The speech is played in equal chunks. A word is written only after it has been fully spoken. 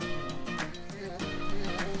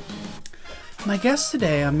My guests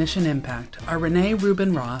today on Mission Impact are Renee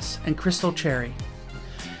Rubin Ross and Crystal Cherry.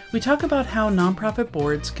 We talk about how nonprofit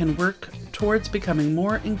boards can work towards becoming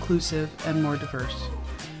more inclusive and more diverse.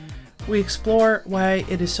 We explore why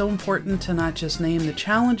it is so important to not just name the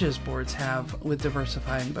challenges boards have with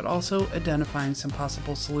diversifying, but also identifying some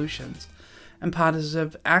possible solutions and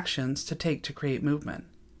positive actions to take to create movement.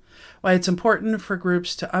 Why it's important for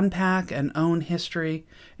groups to unpack and own history,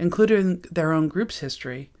 including their own group's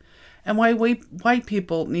history, and why white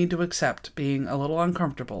people need to accept being a little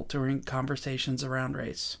uncomfortable during conversations around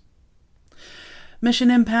race. Mission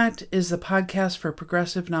Impact is the podcast for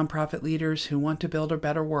progressive nonprofit leaders who want to build a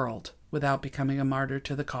better world without becoming a martyr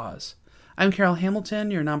to the cause. I'm Carol Hamilton,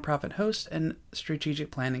 your nonprofit host and strategic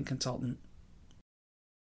planning consultant.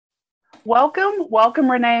 Welcome,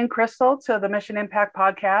 Renee and Crystal, to the Mission Impact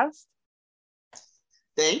podcast.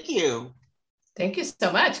 Thank you. Thank you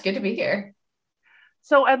so much. Good to be here.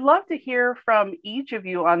 So I'd love to hear from each of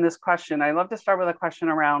you on this question. I'd love to start with a question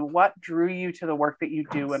around what drew you to the work that you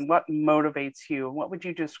do and what motivates you? What would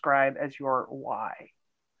you describe as your why?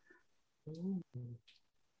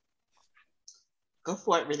 Go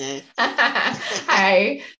for it, Renee.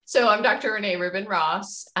 Hi. So I'm Dr. Renee Rubin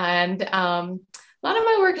Ross, and a lot of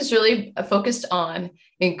my work is really focused on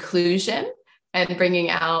inclusion and bringing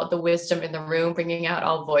out the wisdom in the room, bringing out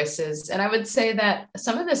all voices. And I would say that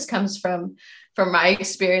some of this comes from my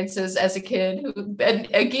experiences as a kid,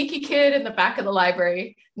 a geeky kid in the back of the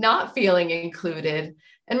library, not feeling included,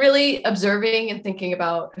 and really observing and thinking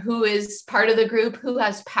about who is part of the group, who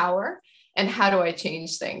has power, and how do I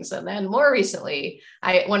change things. And then more recently,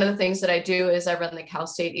 one of the things that I do is I run the Cal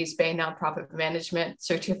State East Bay Nonprofit Management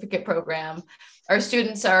Certificate Program. Our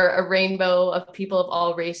students are a rainbow of people of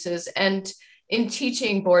all races. And in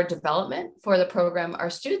teaching board development for the program, our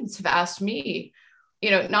students have asked me,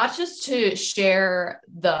 not just to share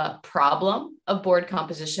the problem of board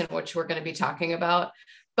composition, which we're going to be talking about,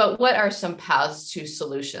 but what are some paths to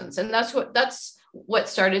solutions? And that's what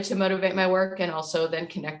started to motivate my work, and also then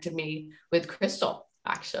connected me with Crystal,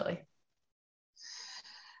 actually.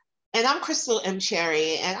 And I'm Crystal M.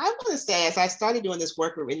 Cherry. And I want to say, as I started doing this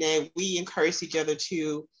work with Renee, we encouraged each other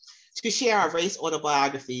to share our race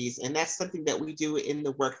autobiographies. And that's something that we do in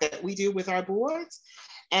the work that we do with our boards.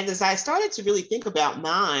 And as I started to really think about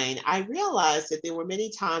mine, I realized that there were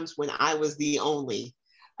many times when I was the only,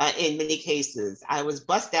 in many cases. I was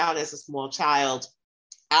bussed out as a small child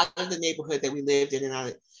out of the neighborhood that we lived in, and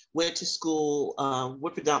I went to school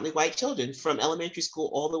with predominantly white children from elementary school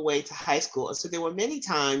all the way to high school. And so there were many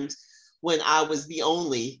times when I was the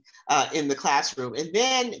only in the classroom, and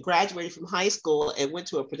then graduated from high school and went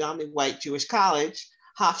to a predominantly white Jewish college,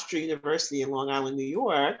 Hofstra University in Long Island, New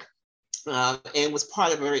York, and was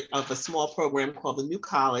part of a small program called the New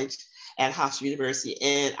College at Hofstra University.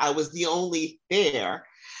 And I was the only there.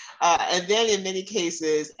 And then in many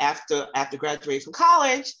cases, after graduating from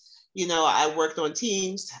college, I worked on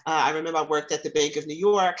teams. I remember I worked at the Bank of New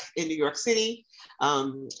York in New York City,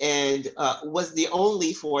 and was the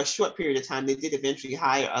only for a short period of time. They did eventually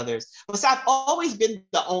hire others. But so I've always been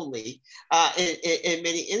the only in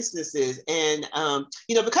many instances. And,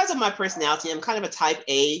 because of my personality, I'm kind of a type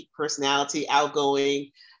A personality,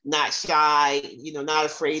 outgoing, not shy, not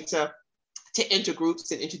afraid to enter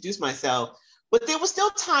groups and introduce myself. But there were still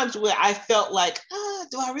times where I felt like,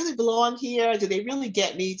 do I really belong here? Do they really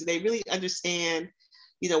get me? Do they really understand,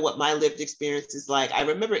 what my lived experience is like? I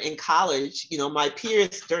remember in college, my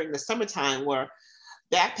peers during the summertime were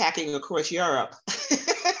backpacking across Europe.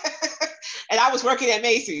 And I was working at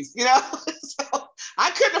Macy's, So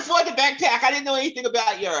I couldn't afford to backpack. I didn't know anything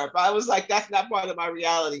about Europe. I was like, that's not part of my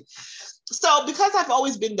reality. So because I've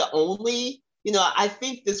always been the only, I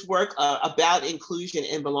think this work about inclusion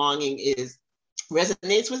and belonging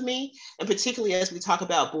resonates with me, and particularly as we talk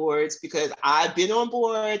about boards, because I've been on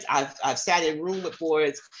boards, I've sat in room with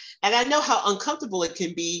boards, and I know how uncomfortable it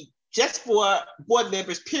can be just for board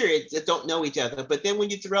members, period, that don't know each other. But then when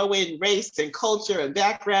you throw in race and culture and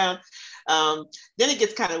background, then it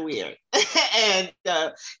gets kind of weird. And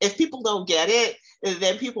if people don't get it,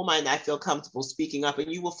 then people might not feel comfortable speaking up.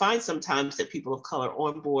 And you will find sometimes that people of color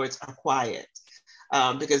on boards are quiet.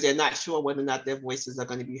 Because they're not sure whether or not their voices are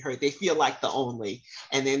going to be heard. They feel like the only,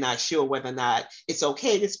 and they're not sure whether or not it's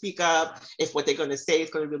okay to speak up, if what they're going to say is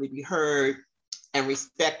going to really be heard and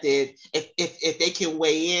respected, if they can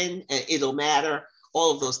weigh in, it'll matter,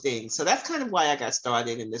 all of those things. So that's kind of why I got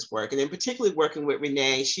started in this work. And in particularly working with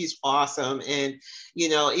Renee, she's awesome. And,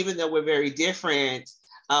 even though we're very different,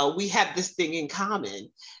 we have this thing in common,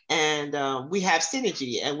 and we have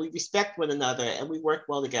synergy, and we respect one another, and we work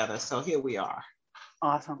well together. So here we are.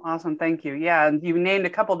 Awesome. Thank you. Yeah, and you named a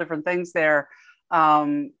couple different things there.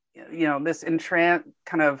 This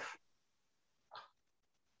kind of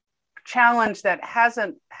challenge that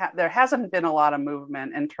there hasn't been a lot of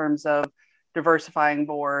movement in terms of diversifying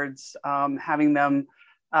boards, having them,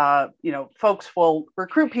 folks will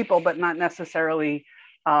recruit people, but not necessarily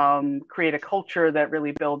create a culture that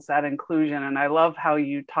really builds that inclusion. And I love how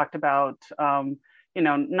you talked about,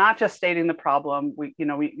 not just stating the problem.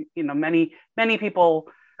 Many people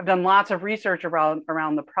have done lots of research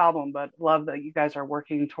around the problem, but love that you guys are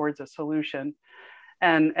working towards a solution.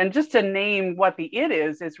 And just to name what the it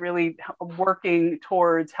is really working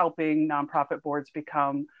towards helping nonprofit boards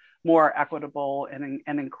become more equitable and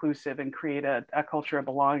inclusive and create a culture of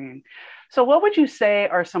belonging. So what would you say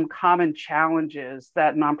are some common challenges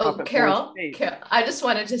that nonprofit boards face? Carol, I just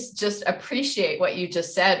wanted to just appreciate what you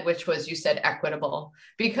just said, which was you said equitable,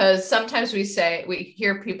 because sometimes we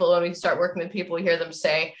hear people, when we start working with people, we hear them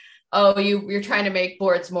say, oh, you're trying to make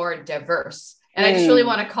boards more diverse. And I just really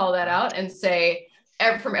want to call that out and say,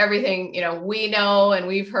 from everything, we know and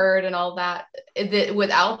we've heard and all that,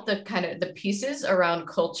 without the kind of the pieces around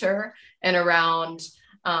culture and around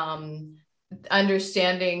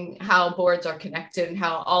understanding how boards are connected and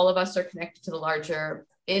how all of us are connected to the larger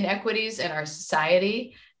inequities in our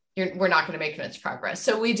society, we're not going to make much progress.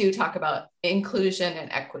 So we do talk about inclusion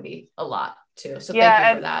and equity a lot too. So thank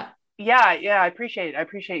you for that. Yeah, I appreciate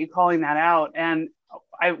you calling that out. And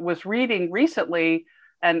I was reading recently,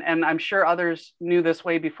 and I'm sure others knew this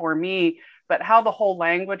way before me, but how the whole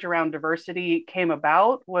language around diversity came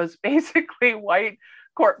about was basically white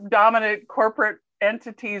dominant corporate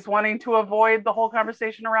entities wanting to avoid the whole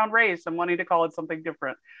conversation around race and wanting to call it something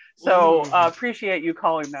different. So appreciate you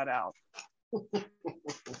calling that out.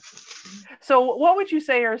 So what would you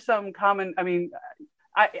say are some common,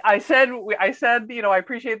 I said, I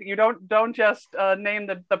appreciate that you don't just name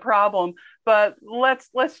the problem, but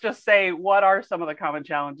let's just say, what are some of the common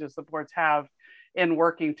challenges the boards have in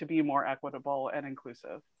working to be more equitable and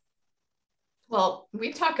inclusive? Well,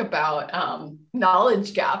 we talk about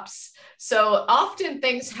knowledge gaps. So often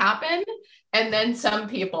things happen, and then some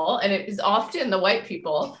people, and it is often the white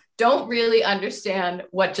people, don't really understand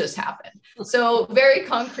what just happened. So very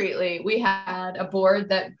concretely, we had a board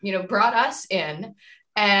that brought us in.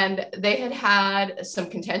 And they had some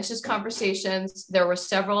contentious conversations. There were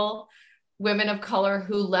several women of color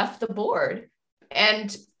who left the board.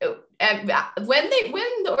 And when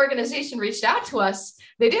the organization reached out to us,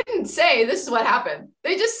 they didn't say, this is what happened.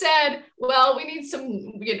 They just said, well, we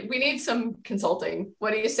need some consulting.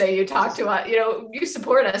 What do you say? You talk to us, you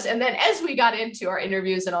support us. And then as we got into our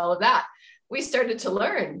interviews and all of that, we started to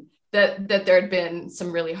learn that there had been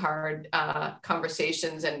some really hard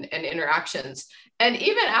conversations and interactions. And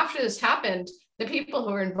even after this happened, the people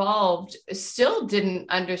who were involved still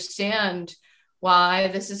didn't understand why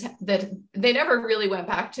that they never really went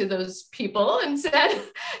back to those people and said,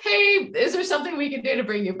 hey, is there something we can do to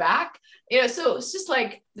bring you back? So it's just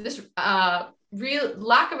like this real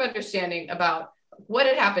lack of understanding about what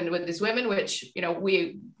had happened with these women, which,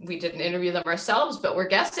 we didn't interview them ourselves, but we're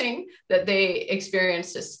guessing that they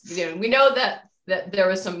experienced this. We know that there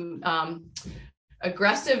was some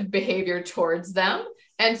aggressive behavior towards them.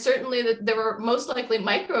 And certainly that there were most likely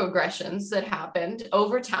microaggressions that happened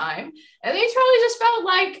over time. And they totally just felt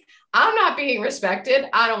like, I'm not being respected.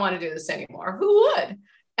 I don't want to do this anymore. Who would?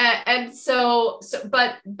 But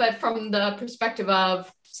from the perspective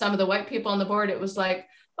of some of the white people on the board, it was like,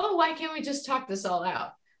 oh, why can't we just talk this all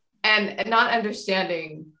out? And not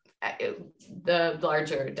understanding the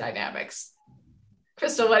larger dynamics.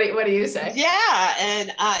 Crystal, what do you say? Yeah,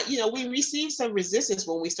 and we received some resistance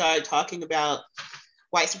when we started talking about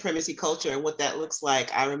white supremacy culture and what that looks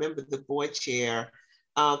like. I remember the board chair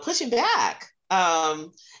pushing back,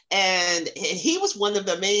 and he was one of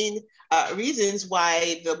the main reasons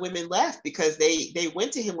why the women left, because they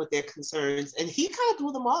went to him with their concerns, and he kind of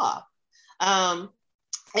blew them off.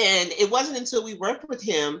 And it wasn't until we worked with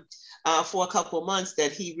him for a couple of months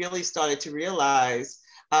that he really started to realize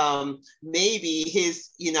maybe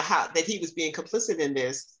that he was being complicit in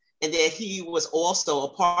this, and that he was also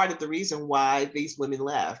a part of the reason why these women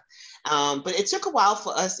left. But it took a while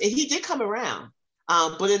for us, and he did come around.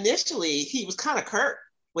 But initially he was kind of curt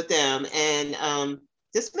with them and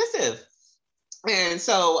dismissive. And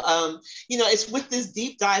so, it's with this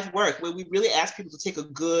deep dive work where we really ask people to take a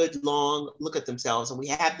good, long look at themselves, and we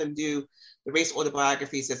have them do the race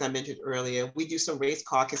autobiographies, as I mentioned earlier. We do some race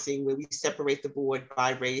caucusing where we separate the board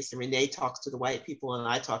by race, and Renee talks to the white people and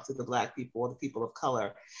I talk to the Black people or the people of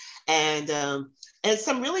color. And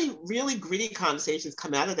some really, really gritty conversations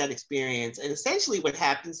come out of that experience. And essentially what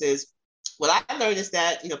happens is what I learned is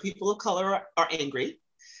that, people of color are angry,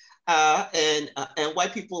 and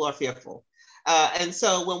white people are fearful. And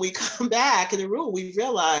so when we come back in the room, we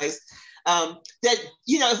realize that,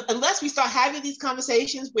 unless we start having these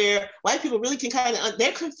conversations where white people really can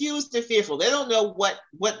they're confused and fearful. They don't know what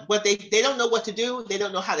they don't know what to do. They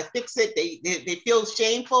don't know how to fix it. They feel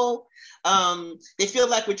shameful. They feel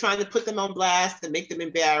like we're trying to put them on blast and make them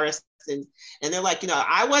embarrassed. And they're like,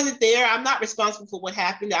 I wasn't there. I'm not responsible for what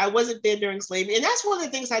happened. I wasn't there during slavery. And that's one of the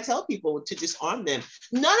things I tell people, to disarm them.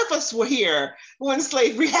 None of us were here when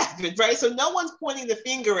slavery happened, right? So no one's pointing the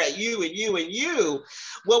finger at you and you and you.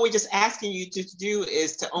 What we're just asking you to do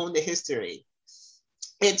is to own the history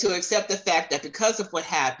and to accept the fact that because of what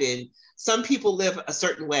happened, some people live a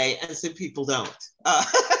certain way and some people don't.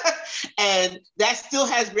 And that still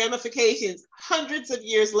has ramifications hundreds of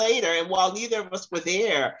years later. And while neither of us were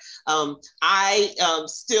there, I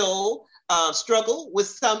still struggle with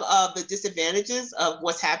some of the disadvantages of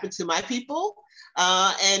what's happened to my people.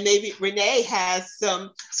 And maybe Renee has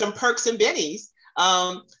some perks and bennies,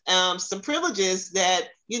 some privileges that,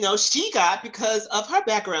 she got because of her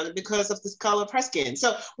background and because of the color of her skin.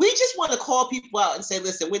 So we just want to call people out and say,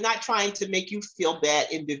 listen, we're not trying to make you feel bad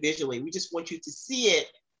individually. We just want you to see it,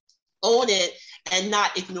 own it, and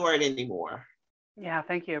not ignore it anymore. Yeah,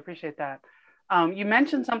 thank you. Appreciate that. You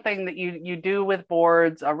mentioned something that you do with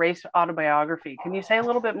boards, a race autobiography. Can you say a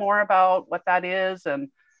little bit more about what that is and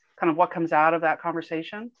kind of what comes out of that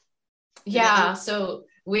conversation? Yeah, so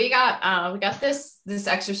we got this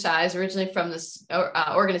exercise originally from this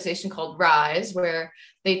organization called RISE, where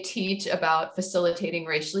they teach about facilitating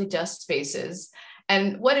racially just spaces.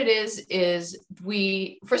 And what it is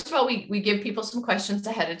we give people some questions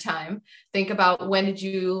ahead of time. Think about when did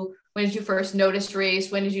you first notice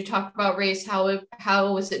race? When did you talk about race?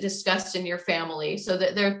 How was it discussed in your family? So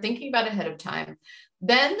that they're thinking about it ahead of time.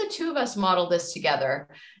 Then the two of us model this together,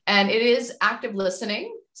 and it is active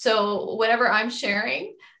listening. So whatever I'm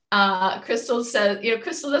sharing, Crystal says,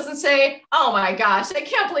 Crystal doesn't say, "Oh my gosh, I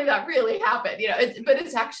can't believe that really happened." But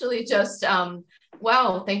it's actually just,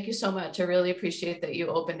 "Wow, thank you so much. I really appreciate that you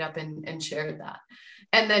opened up and shared that."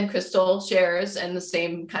 And then Crystal shares, and the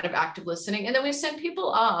same kind of active listening. And then we send people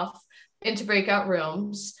off into breakout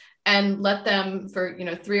rooms and let them, for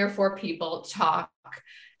 3 or 4 people, talk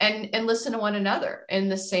and listen to one another in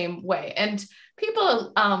the same way. And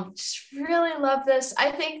people just really love this. I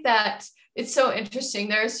think that it's so interesting.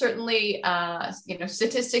 There are certainly,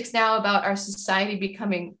 statistics now about our society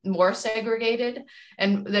becoming more segregated,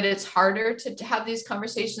 and that it's harder to have these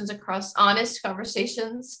conversations honest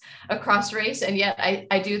conversations across race. And yet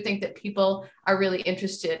I do think that people are really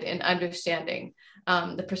interested in understanding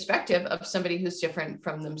the perspective of somebody who's different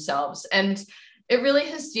from themselves. And it really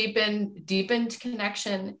has deepened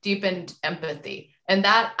connection, deepened empathy. And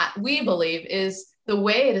that, we believe, is the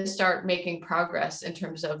way to start making progress in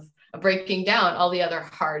terms of breaking down all the other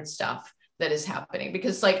hard stuff that is happening.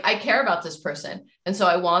 Because I care about this person. And so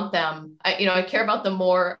I want them, I care about them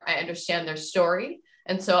more. I understand their story.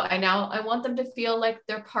 And so I want them to feel like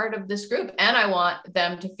they're part of this group. And I want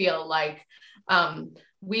them to feel like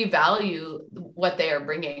we value what they are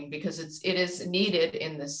bringing, because it is needed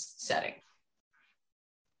in this setting.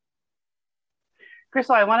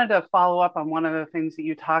 Crystal, I wanted to follow up on one of the things that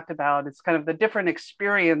you talked about. It's kind of the different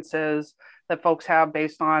experiences that folks have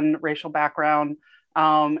based on racial background,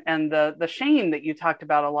 and the shame that you talked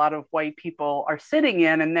about a lot of white people are sitting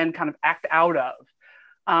in and then kind of act out of.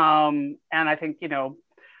 And I think,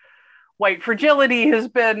 white fragility has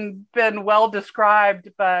been well described,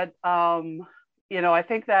 but I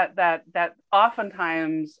think that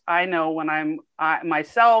oftentimes, I know when I'm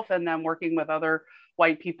myself and then working with other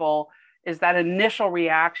white people, is that initial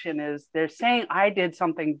reaction is they're saying I did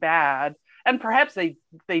something bad, and perhaps they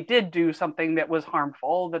did do something that was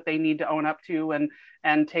harmful that they need to own up to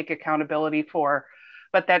and take accountability for,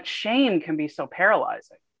 but that shame can be so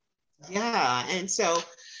paralyzing. Yeah, and so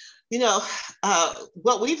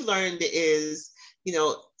what we've learned is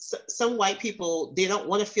some white people, they don't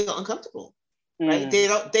want to feel uncomfortable. Right? They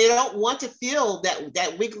don't want to feel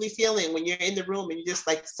that wiggly feeling when you're in the room and you're just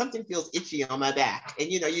like, something feels itchy on my back, and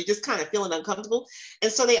you're just kind of feeling uncomfortable,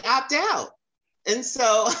 and so they opt out. And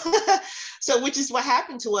so which is what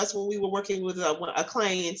happened to us when we were working with a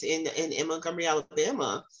client in Montgomery,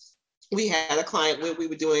 Alabama. We had a client where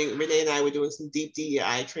Renee and I were doing some deep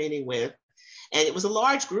DEI training with, and it was a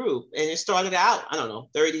large group, and it started out, I don't know,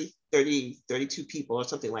 32 people or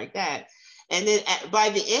something like that. And then by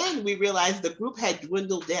the end, we realized the group had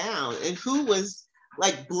dwindled down, and who was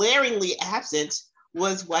blaringly absent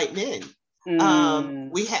was white men.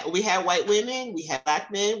 We had white women, we had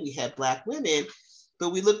Black men, we had Black women,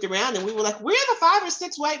 but we looked around and we were like, where are the 5 or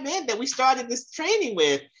 6 white men that we started this training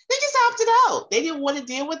with? They just opted out. They didn't want to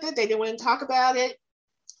deal with it. They didn't want to talk about it.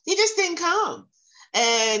 They just didn't come.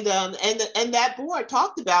 And that board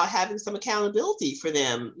talked about having some accountability for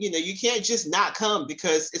them. You can't just not come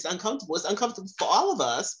because it's uncomfortable. It's uncomfortable for all of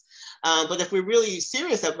us. But if we're really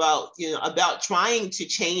serious about trying to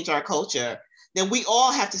change our culture, then we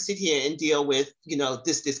all have to sit here and deal with,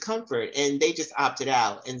 this discomfort, and they just opted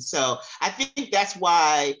out. And so I think that's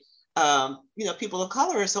why, people of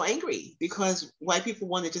color are so angry, because white people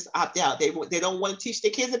want to just opt out. They don't want to teach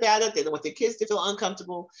their kids about it. They don't want their kids to feel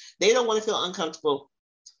uncomfortable. They don't want to feel uncomfortable.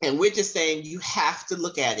 And we're just saying, you have to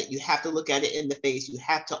look at it. You have to look at it in the face. You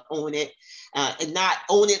have to own it, and not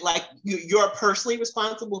own it like you're personally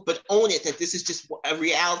responsible, but own it that this is just a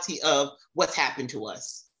reality of what's happened to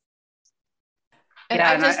us. And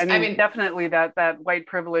I mean, definitely that white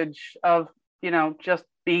privilege of, just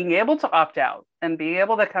being able to opt out and being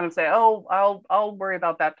able to kind of say, oh, I'll worry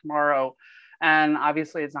about that tomorrow. And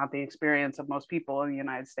obviously it's not the experience of most people in the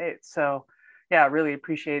United States. So yeah, I really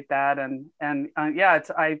appreciate that. And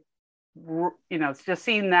it's just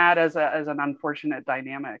seeing that as an unfortunate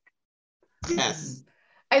dynamic. Yes.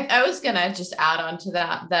 I was going to just add on to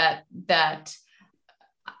that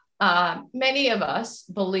many of us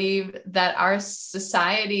believe that our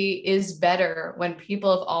society is better when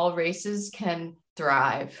people of all races can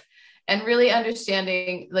thrive, and really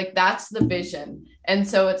understanding like that's the vision. And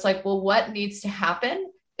so it's like, well, what needs to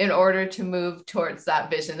happen in order to move towards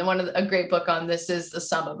that vision? And a great book on this is The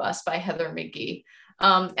Sum of Us by Heather McGhee.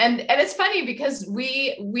 And it's funny because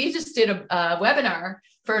we just did a webinar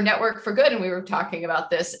for Network for Good, and we were talking about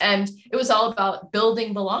this, and it was all about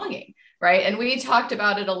building belonging. Right. And we talked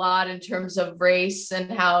about it a lot in terms of race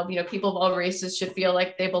and how, people of all races should feel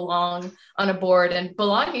like they belong on a board, and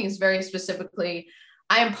belonging is very specifically,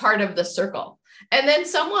 I am part of the circle. And then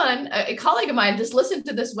a colleague of mine just listened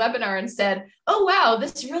to this webinar and said, oh, wow,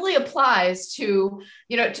 this really applies to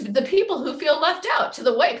the people who feel left out, to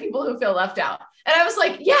the white people who feel left out. And I was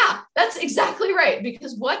like, yeah, that's exactly right.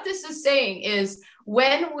 Because what this is saying is,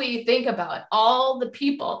 when we think about all the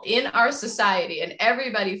people in our society and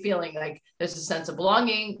everybody feeling like there's a sense of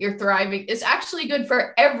belonging, you're thriving, it's actually good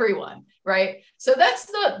for everyone, right? So I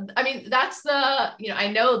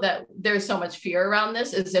know that there's so much fear around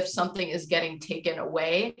this, as if something is getting taken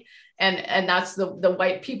away. And that's the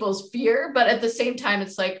white people's fear. But at the same time,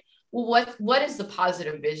 it's like, well, what is the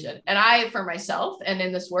positive vision? And I, for myself, and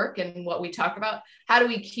in this work and what we talk about, how do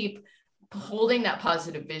we keep holding that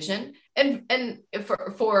positive vision and for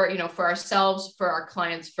ourselves, for our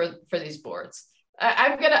clients, for these boards?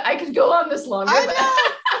 I could go on this longer.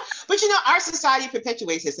 But our society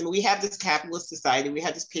perpetuates this. I mean, we have this capitalist society, we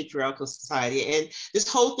have this patriarchal society, and this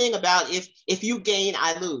whole thing about if you gain,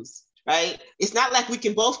 I lose. Right? It's not like we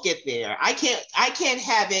can both get there. I can't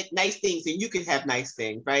have nice things and you can have nice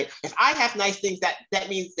things, right? If I have nice things, that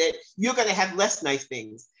means that you're going to have less nice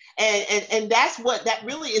things. And that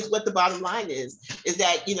really is what the bottom line is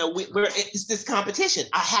that, it's this competition.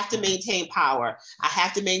 I have to maintain power. I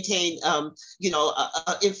have to maintain,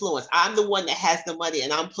 influence. I'm the one that has the money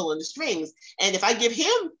and I'm pulling the strings. And if I give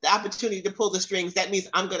him the opportunity to pull the strings, that means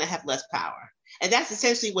I'm going to have less power. And that's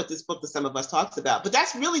essentially what this book, The Sum of Us, talks about. But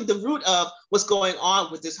that's really the root of what's going on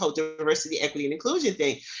with this whole diversity, equity, and inclusion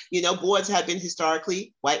thing. Boards have been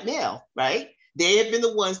historically white male, right? They have been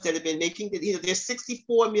the ones that have been making there's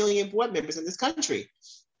 64 million board members in this country.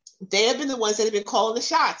 They have been the ones that have been calling the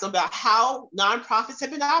shots about how nonprofits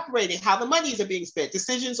have been operating, how the monies are being spent,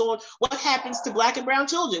 decisions on what happens to Black and brown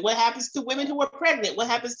children, what happens to women who are pregnant, what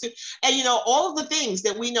happens to, and all of the things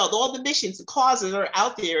that we know, all the missions, the causes that are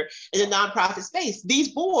out there in the nonprofit space. These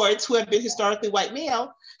boards, who have been historically white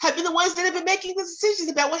male, have been the ones that have been making the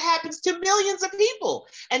decisions about what happens to millions of people.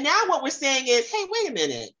 And now what we're saying is, hey, wait a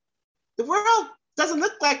minute, the world doesn't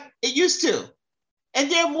look like it used to. And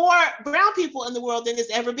there are more brown people in the world than there's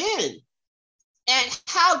ever been. And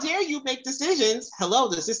how dare you make decisions? Hello,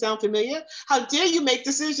 does this sound familiar? How dare you make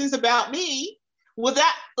decisions about me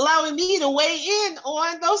without allowing me to weigh in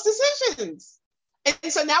on those decisions?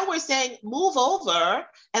 And so now we're saying, move over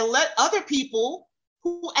and let other people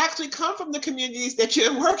who actually come from the communities that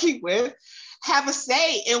you're working with have a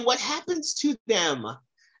say in what happens to them.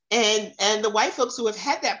 And the white folks who have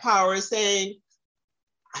had that power is saying,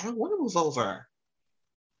 I don't want to move over.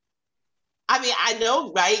 I mean, I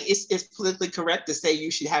know, right? It's politically correct to say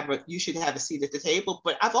you should have a seat at the table,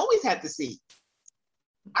 but I've always had the seat.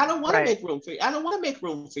 I don't want to make room for you. I don't want to make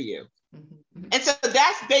room for you. And so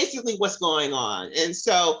that's basically what's going on. And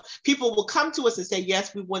so people will come to us and say,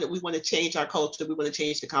 yes, we want to change our culture. We want to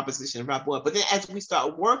change the composition of our board. But then as we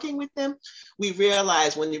start working with them, we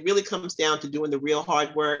realize when it really comes down to doing the real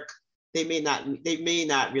hard work, they may not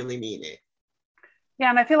really mean it. Yeah.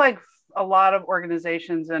 And I feel like a lot of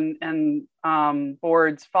organizations and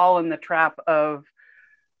boards fall in the trap of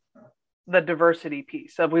the diversity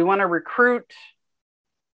piece of, we want to recruit,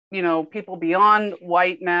 people beyond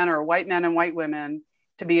white men or white men and white women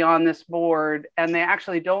to be on this board. And they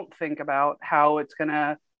actually don't think about how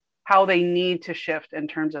they need to shift in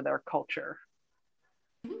terms of their culture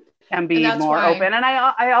and be more open. And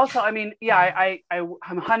I also, I'm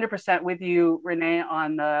 100% with you, Renee,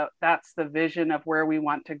 on that's the vision of where we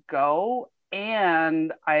want to go.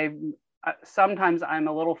 And sometimes I'm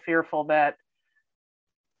a little fearful that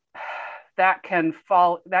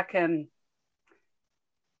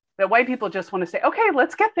white people just want to say, okay,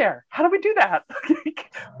 let's get there. How do we do that?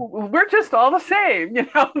 We're just all the same,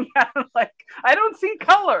 like, I don't see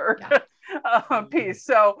color piece.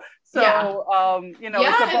 So it's a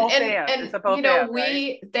both and. It's a both and,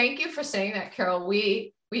 right? Thank you for saying that, Carol.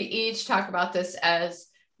 We each talk about this as,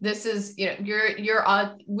 this is, you're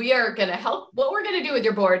on, we are going to help. What we're going to do with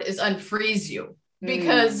your board is unfreeze you,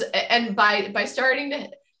 because, and by starting to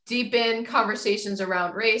deepen conversations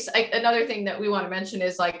around race, another thing that we want to mention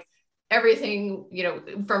is, like, everything,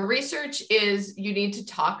 from research is, you need to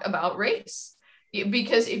talk about race,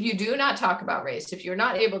 because if you do not talk about race, if you're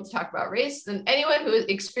not able to talk about race, then anyone who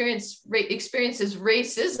experiences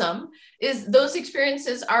racism, those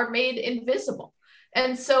experiences are made invisible.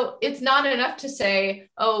 And so it's not enough to say,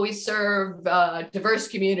 oh, we serve diverse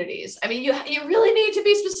communities. I mean, you really need to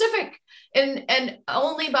be specific. And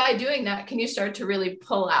only by doing that can you start to really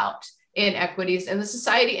pull out inequities in the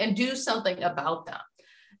society and do something about them.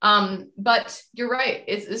 But you're right.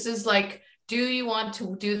 This is like, do you want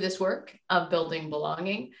to do this work of building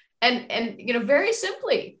belonging? And very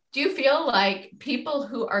simply, do you feel like people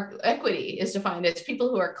who are, equity is defined as people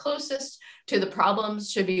who are closest to the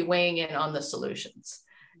problems should be weighing in on the solutions?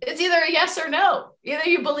 It's either a yes or no. Either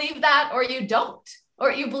you believe that or you don't,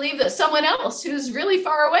 or you believe that someone else who's really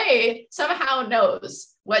far away somehow knows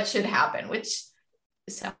what should happen, which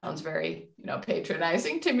sounds very,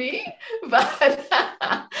 patronizing to me, but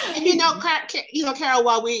Carol,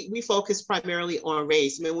 while we focus primarily on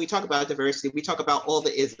race, when we talk about diversity, we talk about all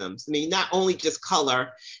the isms. Not only just color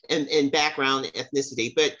and background and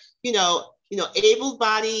ethnicity, but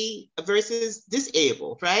able-bodied versus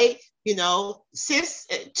disabled, right? Cis,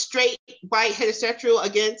 straight, white, heterosexual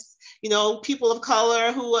against, people of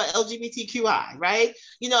color who are LGBTQI, right?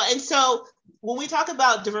 And so when we talk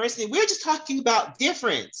about diversity, we're just talking about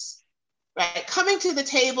difference, right? Coming to the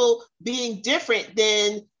table being different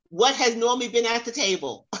than what has normally been at the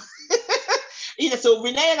table. So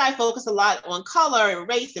Renee and I focus a lot on color and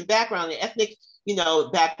race and background and ethnic,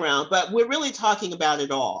 background, but we're really talking about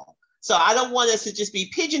it all. So I don't want us to just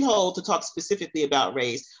be pigeonholed to talk specifically about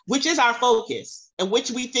race, which is our focus and which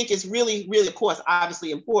we think is really, really, of course,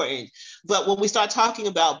 obviously important. But when we start talking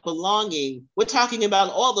about belonging, we're talking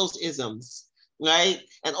about all those isms, right?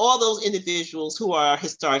 And all those individuals who are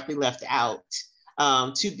historically left out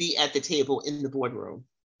to be at the table in the boardroom.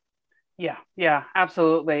 Yeah,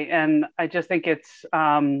 absolutely. And I just think it's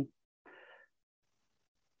 100%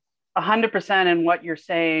 in what you're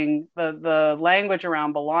saying. The language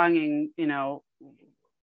around belonging,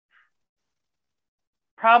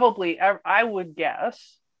 probably, I would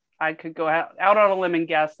guess, I could go out on a limb and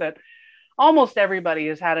guess that almost everybody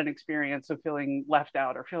has had an experience of feeling left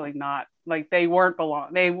out or feeling not like they weren't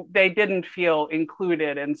they didn't feel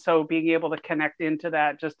included. And so being able to connect into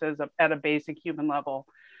that just at a basic human level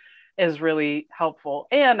is really helpful.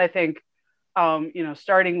 And I think,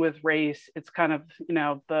 starting with race, it's kind of,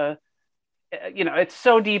 it's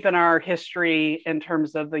so deep in our history in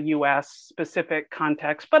terms of the U.S. specific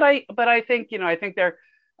context. But I think, I think there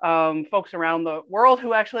are folks around the world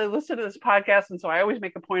who actually listen to this podcast. And so I always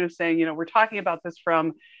make a point of saying, we're talking about this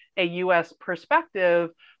from a U.S.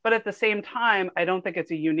 perspective, but at the same time, I don't think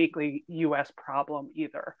it's a uniquely U.S. problem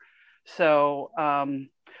either. So,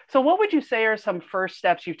 so what would you say are some first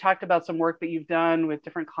steps? You've talked about some work that you've done with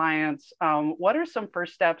different clients. What are some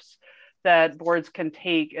first steps that boards can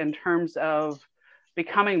take in terms of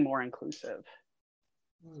becoming more inclusive?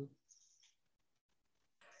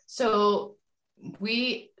 So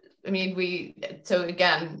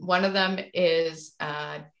again, one of them is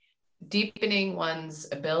deepening one's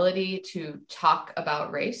ability to talk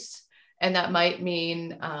about race. And that might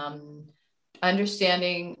mean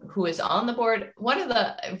understanding who is on the board. One of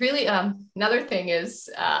the really, another thing is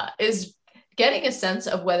getting a sense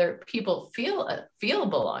of whether people feel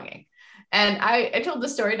belonging. And I told the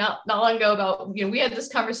story not long ago about, we had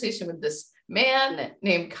this conversation with this man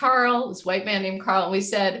named Carl, this white man named Carl, and we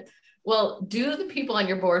said, well, do the people on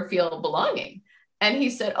your board feel belonging? And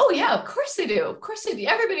he said, oh yeah, of course they do. Of course they do.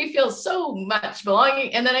 Everybody feels so much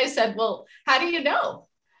belonging. And then I said, well, how do you know?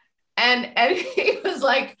 And he was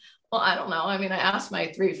like, well, I don't know. I mean, I asked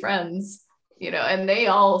my 3 friends, and they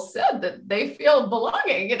all said that they feel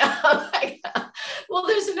belonging, like, well,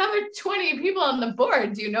 there's another 20 people on the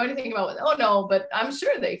board. Do you know anything about it? Oh no, but I'm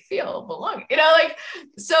sure they feel belonging, like,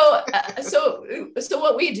 so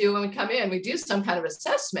what we do when we come in, we do some kind of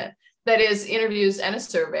assessment that is interviews and a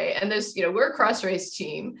survey. And there's, we're a cross-race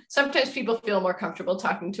team. Sometimes people feel more comfortable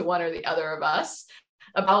talking to one or the other of us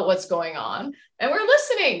about what's going on, and we're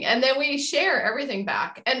listening, and then we share everything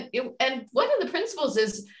back. And one of the principles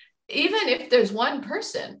is, even if there's one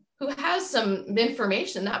person who has some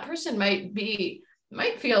information, that person might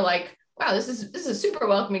feel like, wow, this is a super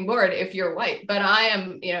welcoming board if you're white, but I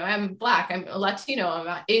am, I'm Black, I'm a Latino,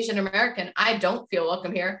 I'm Asian American, I don't feel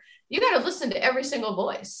welcome here. You got to listen to every single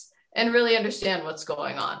voice and really understand what's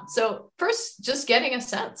going on. So first, just getting a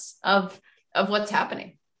sense of what's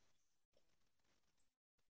happening.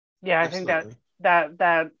 Yeah, I think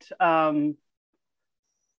that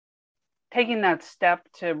taking that step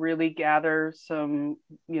to really gather some,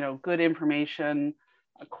 good information,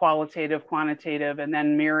 qualitative, quantitative, and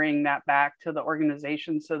then mirroring that back to the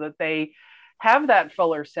organization so that they have that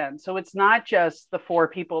fuller sense. So it's not just the 4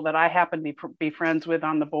 people that I happen to be friends with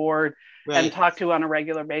on the board, right, and talk to on a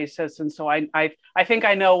regular basis. And so I think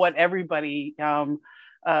I know what everybody, the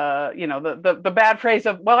bad phrase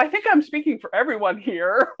of, well, I think I'm speaking for everyone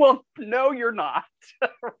here. Well, no, you're not.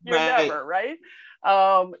 You're right. Never, right?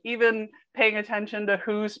 Even paying attention to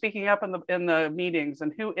who's speaking up in the meetings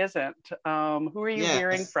and who isn't. Who are you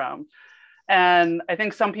hearing from? And I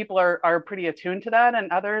think some people are pretty attuned to that,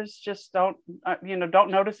 and others just don't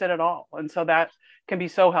notice it at all. And so that can be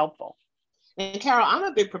so helpful. And Carol, I'm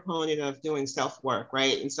a big proponent of doing self-work,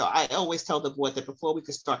 right? And so I always tell the board that before we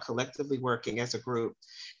can start collectively working as a group,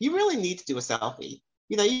 you really need to do a selfie.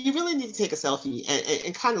 You really need to take a selfie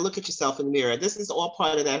and kind of look at yourself in the mirror. This is all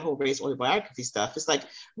part of that whole race autobiography stuff. It's like,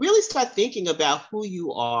 really start thinking about who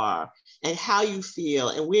you are and how you feel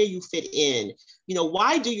and where you fit in.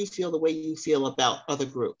 Why do you feel the way you feel about other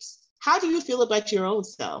groups? How do you feel about your own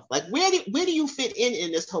self? Like, where do you fit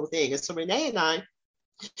in this whole thing? And so Renee and I,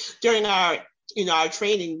 during our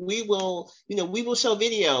training, we will show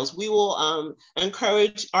videos. We will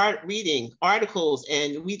encourage reading articles,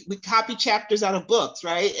 and we copy chapters out of books,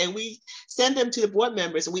 right? And we send them to the board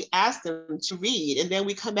members, and we ask them to read, and then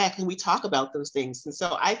we come back and we talk about those things. And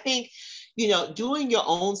so I think, doing your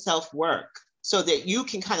own self-work so that you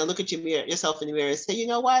can kind of look at yourself in the mirror and say, you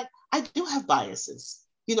know what, I do have biases.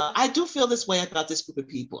 I do feel this way about this group of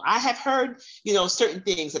people. I have heard, certain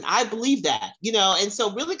things, and I believe that, and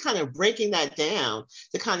so really kind of breaking that down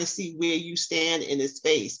to kind of see where you stand in this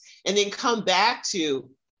space, and then come back to,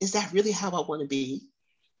 is that really how I want to be?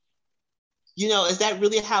 Is that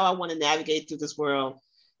really how I want to navigate through this world?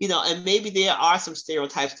 And maybe there are some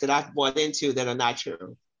stereotypes that I've bought into that are not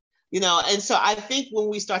true. And so I think when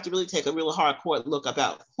we start to really take a real hardcore look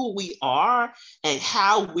about who we are and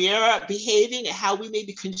how we're behaving and how we may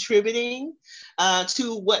be contributing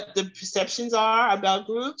to what the perceptions are about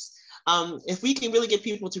groups, if we can really get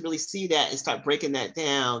people to really see that and start breaking that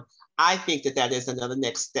down, I think that is another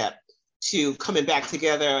next step to coming back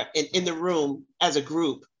together in the room as a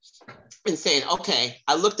group and saying, okay,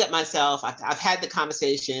 I looked at myself, I've had the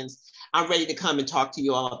conversations, I'm ready to come and talk to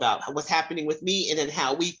you all about what's happening with me, and then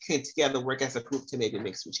how we can together work as a group to maybe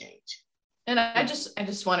make some change. And I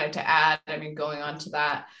just wanted to add, going on to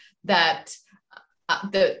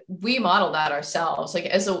that we model that ourselves. Like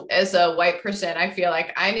as a white person, I feel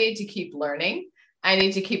like I need to keep learning. I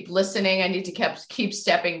need to keep listening. I need to keep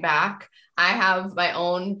stepping back. I have my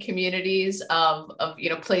own communities of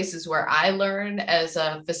places where I learn as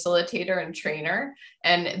a facilitator and trainer,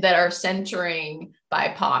 and that are centering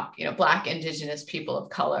BIPOC, Black, Indigenous, people of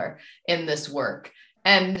color in this work.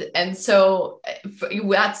 And so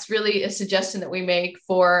that's really a suggestion that we make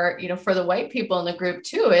for the white people in the group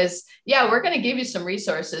too, is, we're going to give you some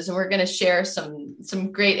resources and we're going to share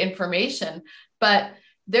some great information, but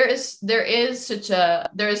there is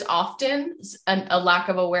often a lack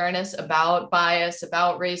of awareness about bias,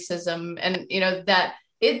 about racism, and that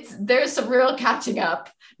there's some real catching up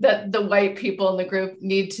that the white people in the group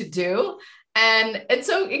need to do. And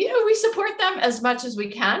so, we support them as much as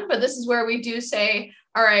we can, but this is where we do say,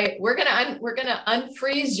 all right, we're going to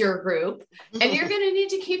unfreeze your group, and you're going to need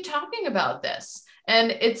to keep talking about this.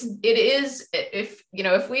 And it is,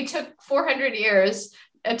 if we took 400 years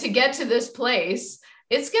to get to this place,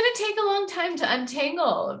 it's going to take a long time to untangle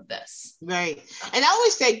all of this. Right. And I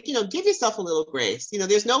always say, give yourself a little grace.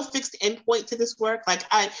 There's no fixed endpoint to this work. Like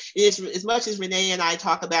as much as Renee and I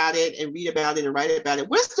talk about it and read about it and write about it,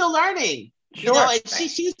 we're still learning. Sure, and right.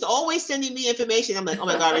 she's always sending me information. I'm like, oh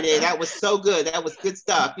my God, Renee, that was so good. That was good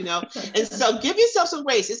stuff, And so give yourself some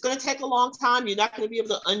grace. It's going to take a long time. You're not going to be able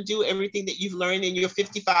to undo everything that you've learned in your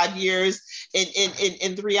 55 years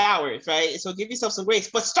in 3 hours, right? And so give yourself some grace,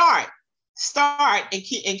 but start and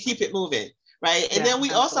keep it moving, right? And then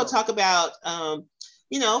we also talk about,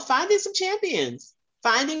 finding some champions,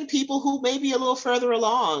 finding people who may be a little further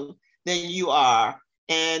along than you are.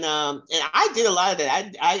 And I did a lot of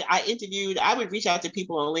that. I would reach out to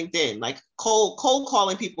people on LinkedIn, like cold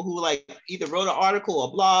calling people who like either wrote an article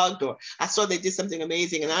or blogged, or I saw they did something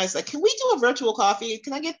amazing. And I was like, can we do a virtual coffee?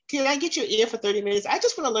 Can I get your ear for 30 minutes? I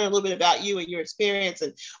just want to learn a little bit about you and your experience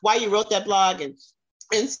and why you wrote that blog.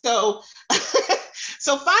 And so,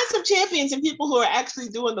 so find some champions and people who are actually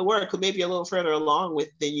doing the work, who may be a little further along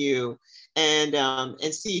than you, and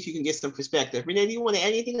see if you can get some perspective. Renee, do you want to add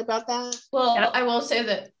anything about that? Well, I will say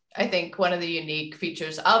that I think one of the unique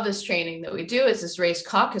features of this training that we do is this race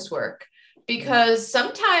caucus work, because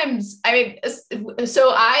sometimes,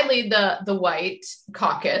 so I lead the white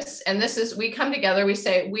caucus, and we come together, we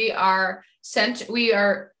say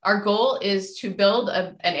our goal is to build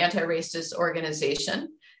an anti-racist organization.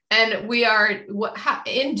 And we are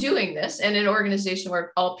in doing this, and an organization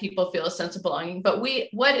where all people feel a sense of belonging. But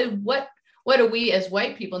what do we as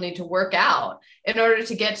white people need to work out in order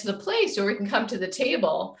to get to the place where we can come to the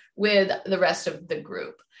table with the rest of the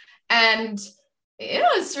group? And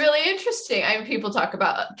it's really interesting. People talk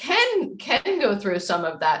about can go through some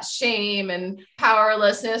of that shame and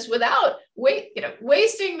powerlessness without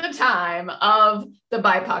wasting the time of the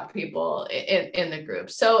BIPOC people in the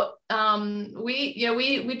group. So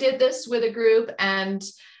we did this with a group, and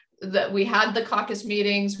we had the caucus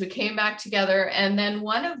meetings. We came back together, and then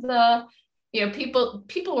one of the people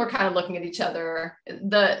were kind of looking at each other.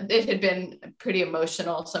 It had been pretty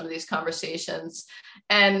emotional, some of these conversations.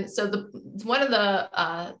 And so one of the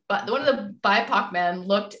BIPOC men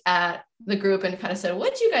looked at the group and kind of said,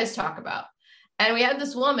 "What did you guys talk about?" And we had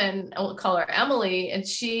this woman, we'll call her Emily, and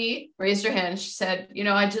she raised her hand. She said,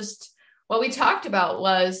 what we talked about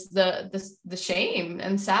was the shame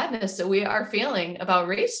and sadness that we are feeling about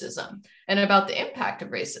racism and about the impact of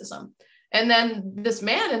racism. And then this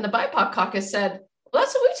man in the BIPOC caucus said, "Well,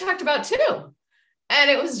 that's what we talked about too." And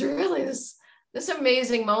it was really this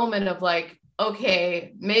amazing moment of like,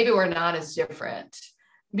 okay, maybe we're not as different,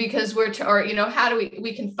 because how do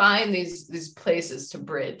we can find these places to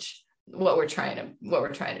bridge what we're trying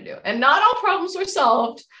to do. And not all problems were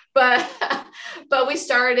solved, but we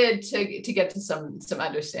started to get to some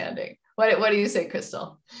understanding. What do you say,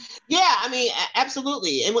 Crystal? Yeah,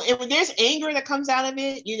 absolutely. And when there's anger that comes out of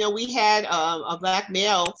it, we had a Black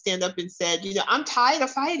male stand up and said, I'm tired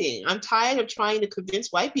of fighting. I'm tired of trying to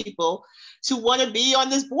convince white people to want to be on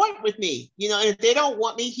this board with me. And if they don't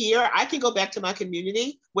want me here, I can go back to my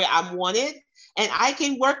community where I'm wanted, and I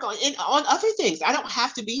can work on other things. I don't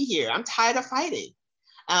have to be here. I'm tired of fighting.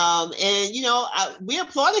 We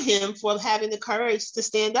applauded him for having the courage to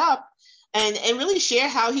stand up and really share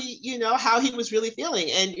how he was really feeling.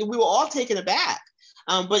 And we were all taken aback,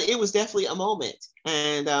 but it was definitely a moment.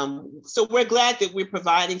 And so we're glad that we're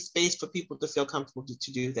providing space for people to feel comfortable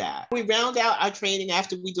to do that. We round out our training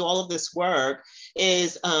after we do all of this work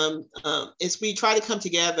is we try to come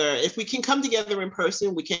together. If we can come together in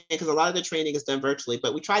person, we can, because a lot of the training is done virtually,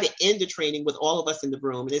 but we try to end the training with all of us in the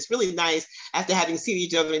room. And it's really nice after having seen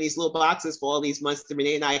each other in these little boxes for all these months that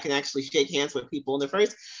Renee and I can actually shake hands with people. In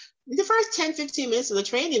the first 10, 15 minutes of the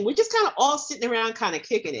training, we're just kind of all sitting around kind of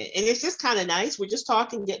kicking it. And it's just kind of nice. We're just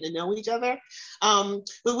talking, getting to know each other.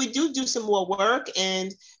 But we do some more work,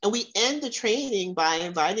 and we end the training by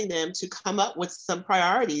inviting them to come up with some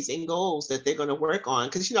priorities and goals that they're going to work on.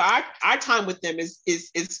 Because, our time with them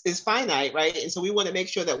is finite, right? And so we want to make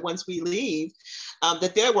sure that once we leave,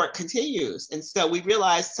 that their work continues. And so we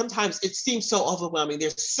realize sometimes it seems so overwhelming.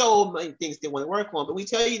 There's so many things they want to work on, but we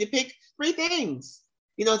tell you to pick 3 things.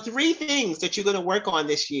 3 things that you're going to work on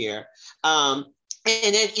this year. And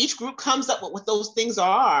then each group comes up with what those things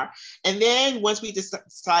are. And then once they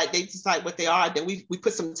decide what they are, then we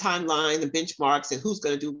put some timeline and benchmarks and who's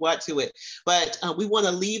going to do what to it. But we want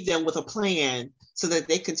to leave them with a plan so that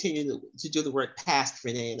they continue to do the work past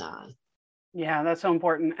Renee and I. Yeah, that's so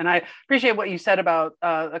important. And I appreciate what you said about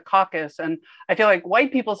the caucus. And I feel like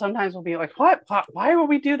white people sometimes will be like, what? Why would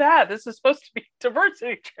we do that? This is supposed to be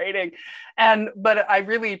diversity training. But I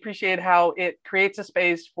really appreciate how it creates a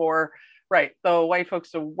space for, right, the white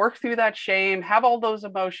folks to work through that shame, have all those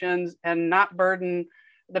emotions, and not burden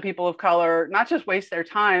the people of color, not just waste their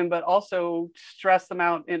time, but also stress them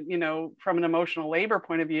out in, from an emotional labor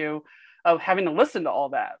point of view of having to listen to all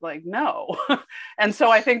that. Like, no. And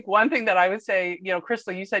so I think one thing that I would say,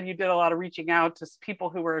 Crystal, you said you did a lot of reaching out to people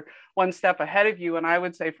who were one step ahead of you. And I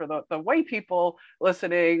would say for the white people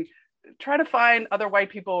listening, try to find other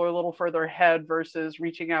white people who are a little further ahead versus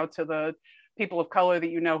reaching out to the people of color that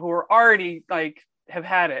who are already like have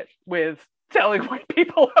had it with telling white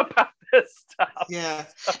people about this stuff. Yeah.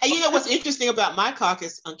 And what's interesting about my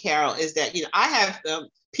caucus, Carol, is that, I have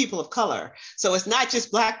people of color. So it's not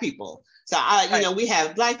just Black people. So, we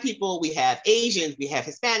have Black people, we have Asians, we have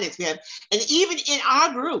Hispanics, and even in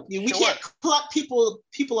our group, we can't clump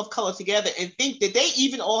people of color together and think that they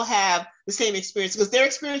even all have the same experience, because their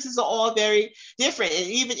experiences are all very different. And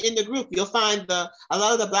even in the group, you'll find a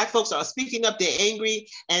lot of the Black folks are speaking up, they're angry,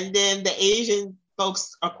 and then the Asian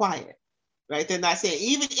folks are quiet. Right? They're not saying,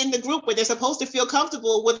 even in the group where they're supposed to feel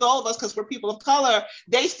comfortable with all of us because we're people of color,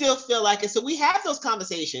 they still feel like it. So we have those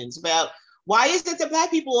conversations about, why is it that Black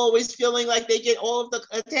people always feeling like they get all of the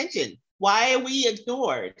attention? Why are we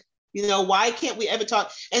ignored? Why can't we ever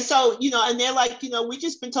talk? And so, and they're like, we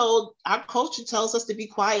just been told, our culture tells us to be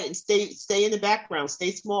quiet and stay in the background,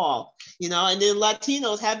 stay small, and then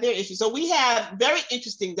Latinos have their issues. So we have very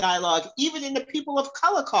interesting dialogue, even in the people of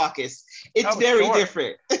color caucus. It's very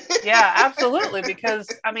different. Yeah, absolutely. Because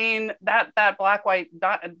I mean, that Black-white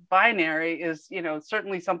binary is,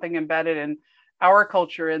 certainly something embedded in our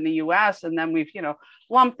culture in the US. And then we've,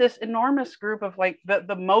 lumped this enormous group of like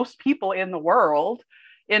the most people in the world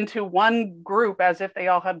into one group as if they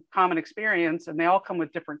all had common experience, and they all come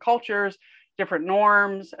with different cultures, different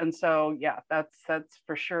norms. And so, yeah, that's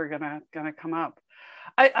for sure gonna come up.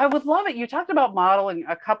 I would love it. You talked about modeling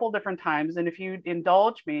a couple different times. And if you'd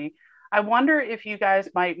indulge me, I wonder if you guys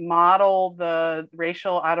might model the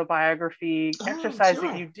racial autobiography exercise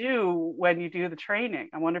that you do when you do the training.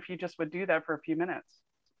 I wonder if you just would do that for a few minutes.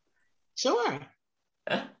 Sure.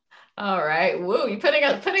 All right. Woo, you're putting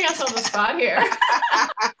us on the spot here.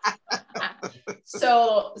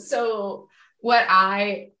 So what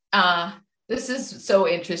this is so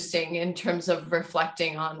interesting in terms of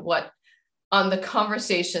reflecting on the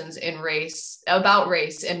conversations about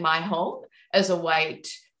race in my home as a white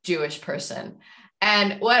Jewish person.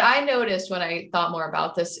 And what I noticed when I thought more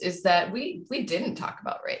about this is that we didn't talk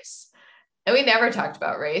about race, and we never talked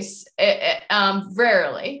about race,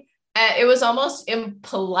 rarely. It was almost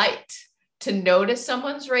impolite to notice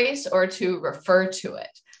someone's race or to refer to it.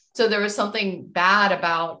 So there was something bad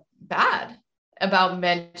about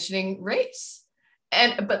mentioning race.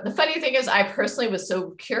 But the funny thing is, I personally was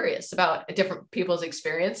so curious about different people's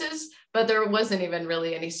experiences, but there wasn't even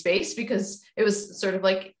really any space, because it was sort of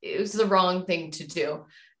like, it was the wrong thing to do.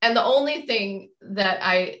 And the only thing that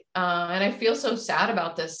and I feel so sad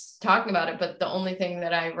about this, talking about it, but the only thing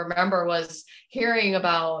that I remember was hearing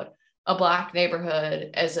about a Black neighborhood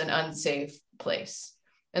as an unsafe place.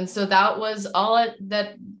 And so that was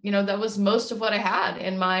that was most of what I had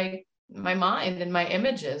in my mind and my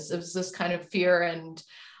images. It was this kind of fear and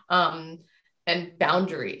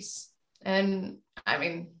boundaries. And I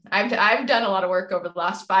mean, I've done a lot of work over the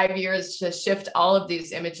last 5 years to shift all of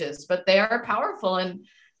these images, but they are powerful. And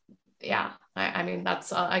yeah, I mean,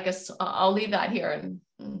 that's, I guess I'll leave that here.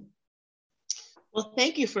 Well,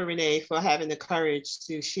 thank you Renee for having the courage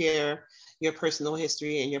to share your personal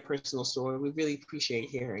history and your personal story. We really appreciate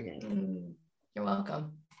hearing it. You're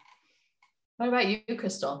welcome. What about you,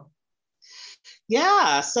 Crystal?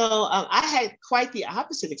 Yeah, so I had quite the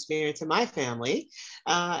opposite experience in my family.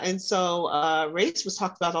 And so race was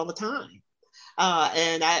talked about all the time.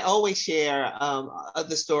 And I always share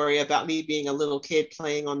the story about me being a little kid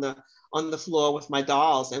playing on the floor with my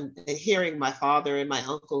dolls and hearing my father and my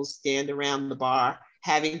uncles stand around the bar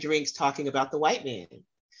having drinks talking about the white man.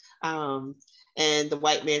 And the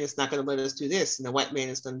white man is not going to let us do this, and the white man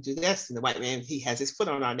is going to do this, and the white man, he has his foot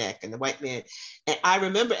on our neck, and the white man. And I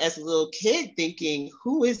remember as a little kid thinking,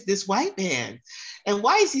 who is this white man? And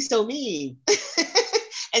why is he so mean?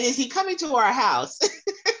 And is he coming to our house?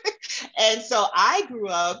 And so I grew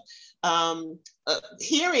up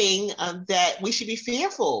hearing that we should be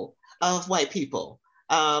fearful of white people.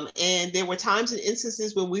 And there were times and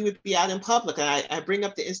instances when we would be out in public. And I bring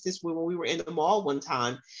up the instance when we were in the mall one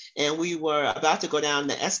time and we were about to go down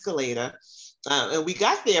the escalator And we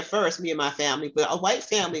got there first, me and my family, but a white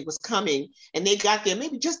family was coming and they got there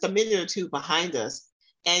maybe just a minute or two behind us.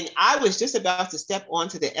 And I was just about to step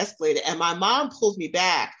onto the escalator and my mom pulled me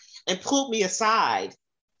back and pulled me aside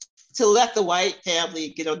to let the white family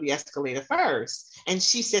get on the escalator first. And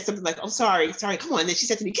she said something like, "Oh, sorry, come on." And then she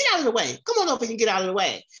said to me, "Get out of the way. Come on over and get out of the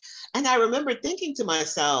way." And I remember thinking to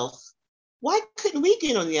myself, why couldn't we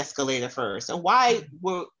get on the escalator first? And why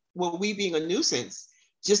were we being a nuisance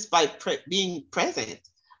just by being present?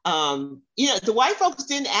 The white folks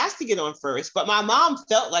didn't ask to get on first, but my mom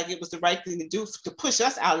felt like it was the right thing to do to push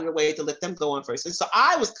us out of the way to let them go on first. And so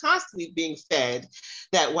I was constantly being fed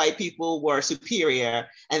that white people were superior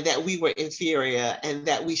and that we were inferior and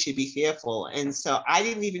that we should be fearful. And so I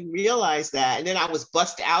didn't even realize that. And then I was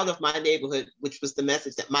bussed out of my neighborhood, which was the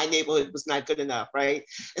message that my neighborhood was not good enough, right?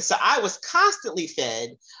 And so I was constantly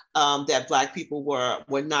fed that Black people were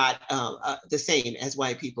not the same as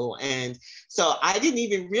white people. And so I didn't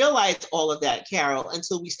even realize all of that, Carol,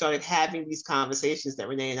 until we started having these conversations that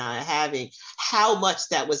Renee and I are having, how much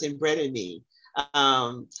that was inbred in me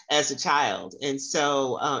as a child. And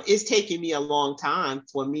so it's taken me a long time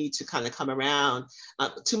for me to kind of come around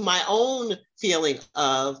to my own feeling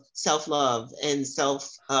of self-love and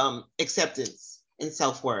self-acceptance and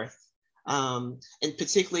self-worth, and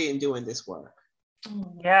particularly in doing this work.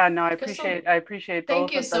 Yeah, no, I appreciate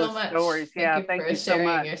both of those much. stories. Yeah, thank you so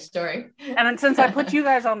much. Your story. And since I put you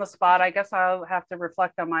guys on the spot, I guess I'll have to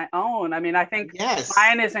reflect on my own. I mean, I think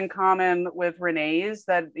mine is in common with Renee's,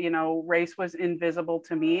 that, race was invisible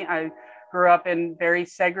to me. I grew up in very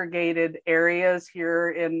segregated areas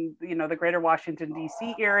here in, the greater Washington,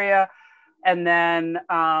 D.C. area. And then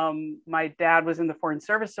my dad was in the Foreign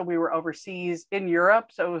Service, so we were overseas in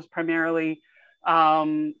Europe. So it was primarily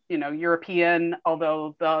European,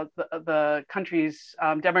 although the country's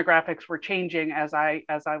demographics were changing as I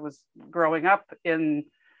was growing up in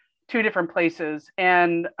two different places.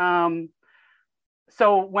 And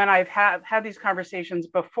so when I've had these conversations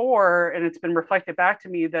before, and it's been reflected back to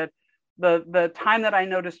me that the time that I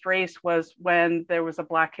noticed race was when there was a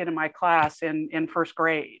Black kid in my class in first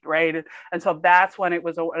grade, right? And so that's when it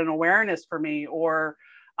was an awareness for me. Or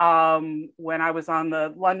when I was on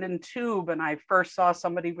the London Tube and I first saw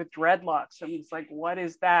somebody with dreadlocks, and it's like, what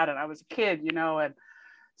is that? And I was a kid, and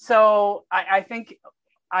so I think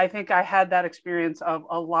I had that experience of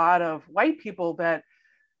a lot of white people that,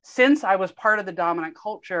 since I was part of the dominant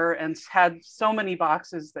culture and had so many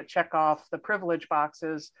boxes that check off the privilege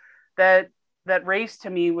boxes, that race to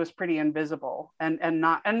me was pretty invisible and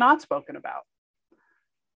not spoken about.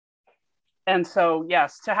 And so,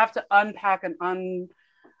 yes, to have to unpack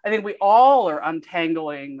I think we all are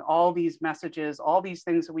untangling all these messages, all these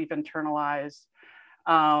things that we've internalized,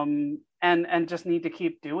 and just need to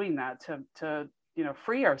keep doing that to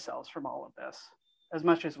free ourselves from all of this as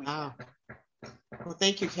much as we can. Well,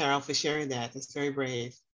 thank you, Carol, for sharing that. That's very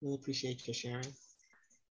brave. Really appreciate your sharing.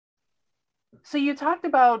 So you talked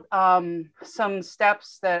about some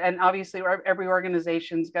steps that, and obviously every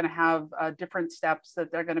organization is going to have different steps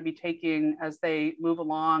that they're going to be taking as they move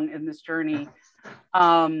along in this journey.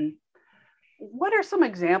 What are some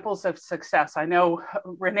examples of success? I know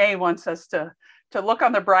Renee wants us to look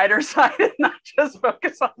on the brighter side and not just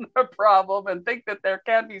focus on the problem, and think that there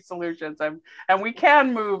can be solutions, and we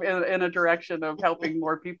can move in a direction of helping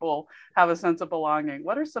more people have a sense of belonging.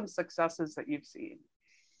 What are some successes that you've seen?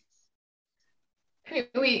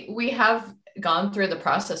 We have gone through the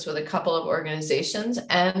process with a couple of organizations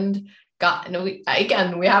and we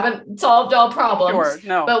haven't solved all problems,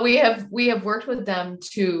 but we have worked with them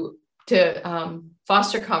to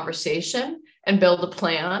foster conversation and build a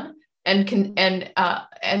plan, and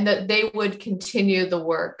that they would continue the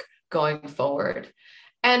work going forward.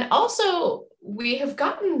 And also we have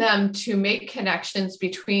gotten them to make connections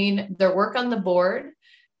between their work on the board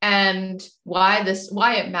and why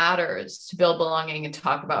it matters to build belonging and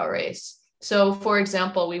talk about race. So, for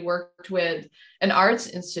example, we worked with an arts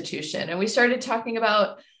institution and we started talking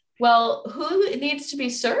about, well, who needs to be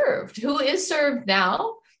served? Who is served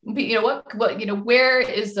now? Where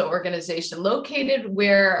is the organization located?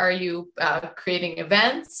 Where are you creating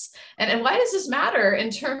events? And why does this matter in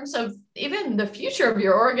terms of even the future of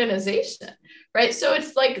your organization, right? So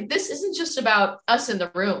it's like, this isn't just about us in the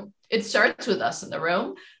room. It starts with us in the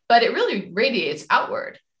room, but it really radiates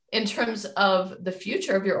outward in terms of the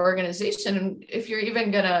future of your organization, and if you're even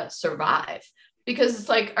going to survive. Because it's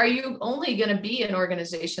like, are you only going to be an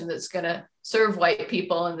organization that's going to serve white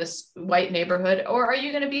people in this white neighborhood, or are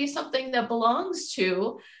you going to be something that belongs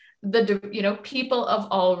to the people of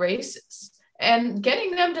all races, and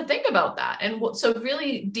getting them to think about that? And so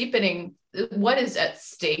really deepening what is at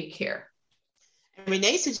stake here. And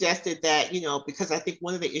Renee suggested that, because I think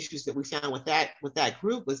one of the issues that we found with that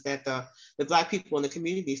group was that the Black people in the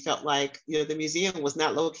community felt like, the museum was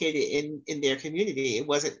not located in their community. It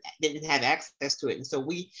wasn't, they didn't have access to it. And so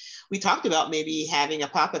we talked about maybe having a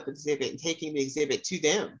pop-up exhibit and taking the exhibit to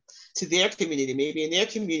them, to their community, maybe in their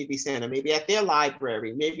community center, maybe at their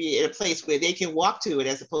library, maybe in a place where they can walk to it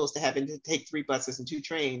as opposed to having to take 3 buses and 2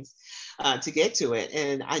 trains to get to it.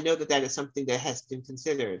 And I know that is something that has been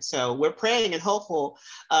considered. So we're praying and hopeful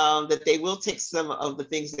that they will take some of the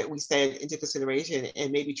things that we said into consideration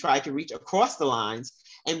and maybe try to reach across the lines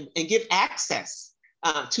and give access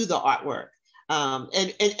to the artwork.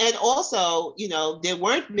 And also, there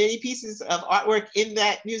weren't many pieces of artwork in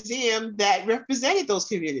that museum that represented those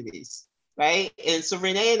communities, right? And so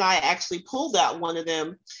Renee and I actually pulled out one of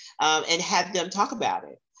them and had them talk about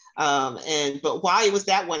it. But why it was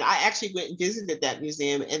that one, I actually went and visited that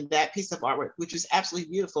museum, and that piece of artwork, which was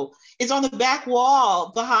absolutely beautiful, is on the back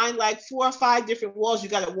wall behind like 4 or 5 different walls. You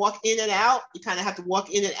got to walk in and out. You kind of have to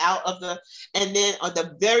walk in and out of and then on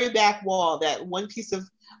the very back wall, that one piece of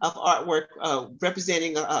artwork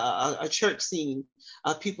representing a church scene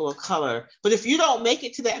of people of color. But if you don't make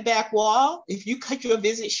it to that back wall, if you cut your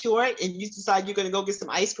visit short and you decide you're going to go get some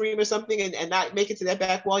ice cream or something and not make it to that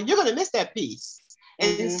back wall, you're going to miss that piece.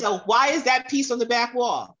 And so why is that piece on the back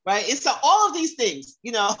wall, right? And so all of these things,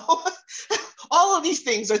 all of these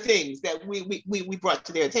things are things that we brought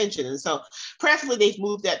to their attention. And so prayerfully they've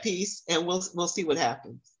moved that piece, and we'll see what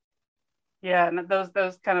happens. Yeah, and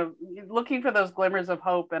those kind of looking for those glimmers of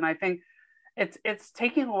hope. And I think it's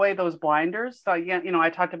taking away those blinders. So I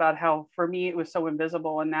talked about how for me it was so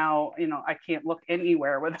invisible, and now, I can't look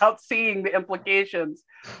anywhere without seeing the implications.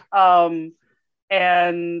 And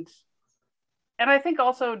I think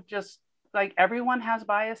also just like everyone has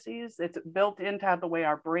biases, it's built into the way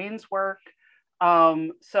our brains work.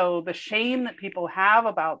 So the shame that people have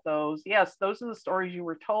about those, yes, those are the stories you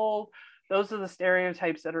were told. Those are the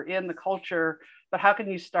stereotypes that are in the culture. But how can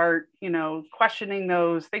you start, questioning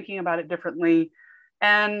those, thinking about it differently?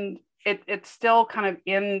 And it's still kind of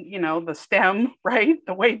in, the stem, right?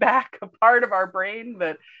 The way back, a part of our brain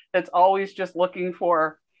that's always just looking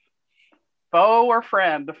for foe or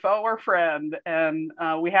friend. And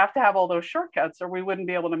we have to have all those shortcuts or we wouldn't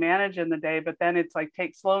be able to manage in the day. But then it's like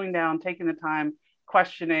slowing down, taking the time,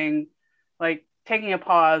 questioning, like taking a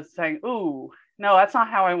pause, saying, ooh, no, that's not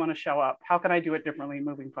how I want to show up. How can I do it differently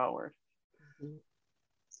moving forward?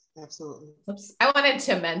 Absolutely. Oops. I wanted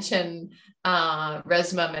to mention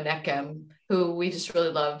Resmaa Menakem, who we just really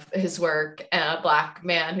love his work, a Black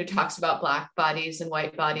man who talks about Black bodies and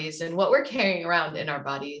white bodies and what we're carrying around in our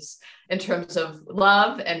bodies in terms of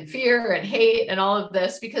love and fear and hate and all of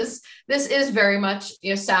this, because this is very much,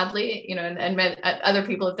 sadly, and other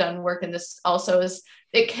people have done work in this also, is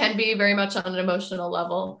it can be very much on an emotional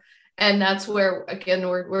level. And that's where, again,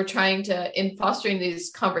 we're trying to, in fostering these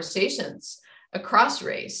conversations across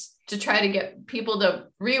race, to try to get people to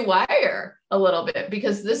rewire a little bit,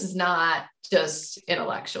 because this is not just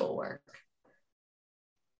intellectual work.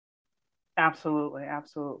 Absolutely.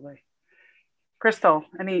 Crystal,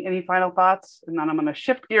 any final thoughts? And then I'm going to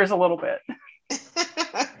shift gears a little bit.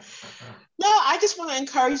 No, I just want to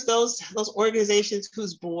encourage those organizations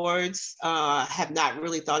whose boards have not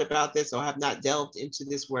really thought about this or have not delved into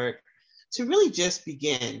this work to really just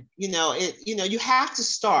begin. You have to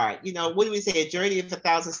start. What do we say? A journey of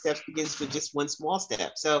 1,000 steps begins with just one small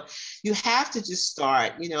step. So you have to just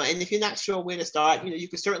start, and if you're not sure where to start, you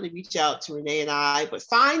can certainly reach out to Renee and I, but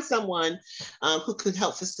find someone who could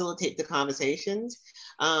help facilitate the conversations,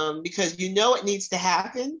 because it needs to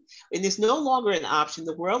happen, and it's no longer an option.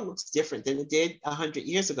 The world looks different than it did 100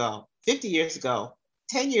 years ago, 50 years ago,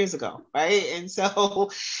 10 years ago, right? And so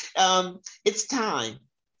it's time.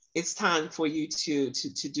 It's time for you to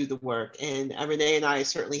do the work. And Renee and I are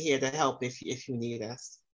certainly here to help if you need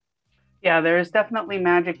us. Yeah, there is definitely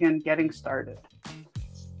magic in getting started.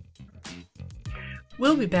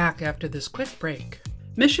 We'll be back after this quick break.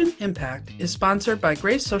 Mission Impact is sponsored by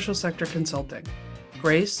Grace Social Sector Consulting.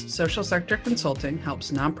 Grace Social Sector Consulting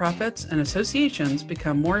helps nonprofits and associations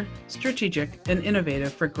become more strategic and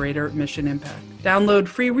innovative for greater mission impact. Download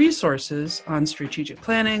free resources on strategic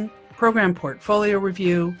planning, program portfolio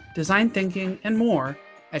review, design thinking, and more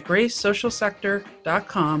at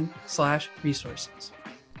gracesocialsector.com/resources.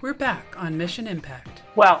 We're back on Mission Impact.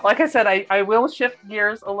 Well, like I said, I will shift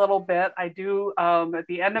gears a little bit. I do, at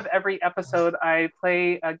the end of every episode, I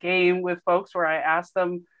play a game with folks where I ask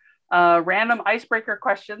them a random icebreaker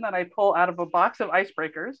question that I pull out of a box of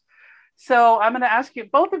icebreakers. So I'm going to ask you,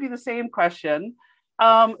 both of you, the same question.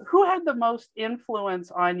 Who had the most influence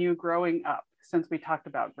on you growing up, since we talked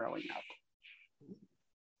about growing up?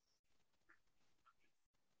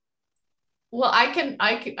 Well,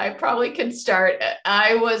 I probably can start.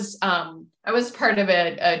 I was part of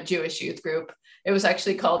a Jewish youth group. It was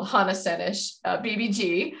actually called Hana Senish,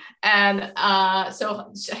 BBG. And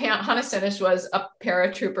so Hana Senish was a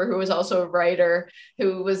paratrooper who was also a writer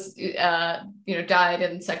who was, died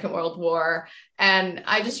in the Second World War. And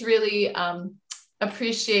I just really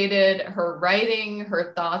appreciated her writing,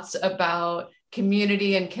 her thoughts about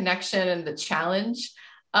community and connection and the challenge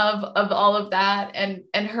of all of that,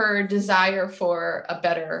 and her desire for a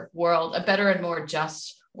better world, a better and more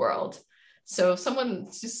just world. So someone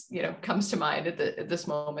just, comes to mind at this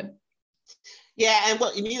moment. Yeah, and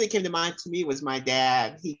what immediately came to mind to me was my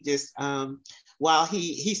dad. He just, while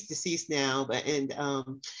he's deceased now, but and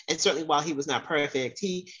certainly while he was not perfect,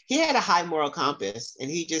 he had a high moral compass, and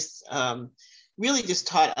he just really just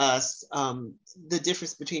taught us the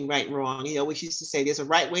difference between right and wrong. He always used to say there's a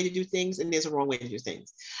right way to do things and there's a wrong way to do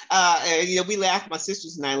things. We laugh, my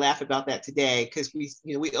sisters and I laugh about that today, because we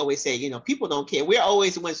always say, people don't care. We're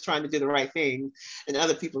always the ones trying to do the right thing and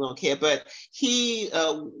other people don't care. But he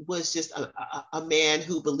was just a man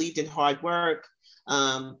who believed in hard work.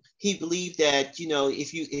 He believed that,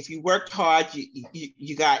 if you worked hard,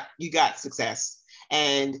 you got success.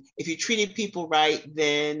 And if you treated people right,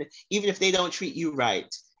 then even if they don't treat you right,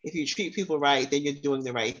 if you treat people right, then you're doing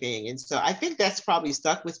the right thing. And so I think that's probably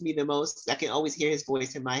stuck with me the most. I can always hear his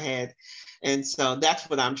voice in my head. And so that's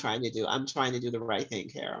what I'm trying to do. I'm trying to do the right thing,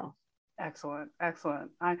 Carol. Excellent.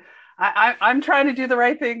 I'm trying to do the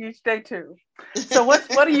right thing each day too. So what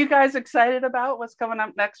are you guys excited about? What's coming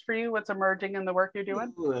up next for you? What's emerging in the work you're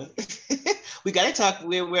doing? We got to talk.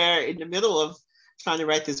 We're in the middle of trying to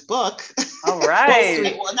write this book. All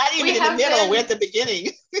right. Well, not even in the middle. We're at the beginning.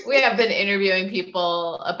 We have been interviewing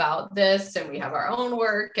people about this, and we have our own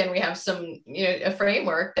work, and we have some, a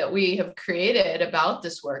framework that we have created about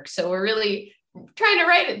this work. So we're really trying to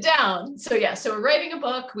write it down. So we're writing a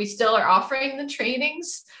book. We still are offering the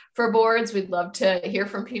trainings for boards. We'd love to hear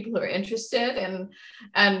from people who are interested,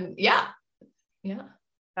 and yeah.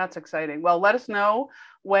 That's exciting. Well, let us know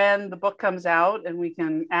when the book comes out, and we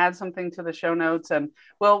can add something to the show notes, and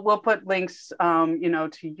we'll put links, to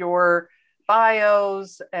your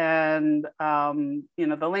bios and,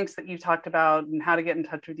 the links that you talked about and how to get in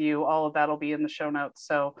touch with you. All of that will be in the show notes.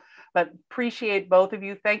 So, but appreciate both of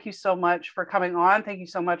you. Thank you so much for coming on. Thank you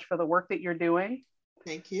so much for the work that you're doing.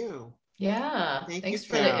 Thank you. Yeah. Thanks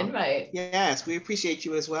for the invite. Yes, we appreciate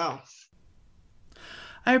you as well.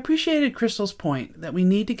 I appreciated Crystal's point that we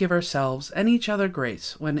need to give ourselves and each other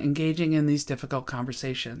grace when engaging in these difficult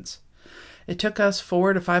conversations. It took us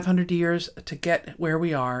 400 to 500 years to get where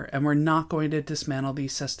we are, and we're not going to dismantle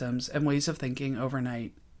these systems and ways of thinking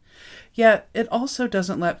overnight. Yet, it also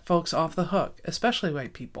doesn't let folks off the hook, especially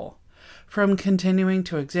white people, from continuing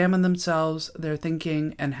to examine themselves, their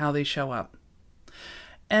thinking, and how they show up.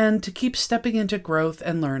 And to keep stepping into growth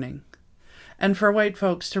and learning. And for white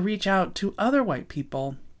folks to reach out to other white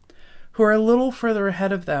people who are a little further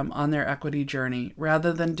ahead of them on their equity journey,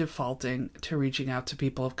 rather than defaulting to reaching out to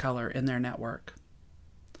people of color in their network.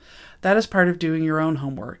 That is part of doing your own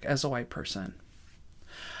homework as a white person.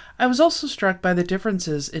 I was also struck by the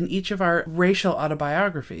differences in each of our racial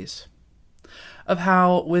autobiographies, of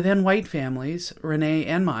how within white families, Renee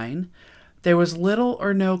and mine, there was little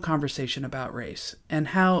or no conversation about race, and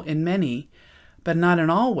how in many, but not in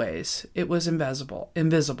all ways, it was invisible.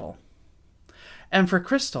 And for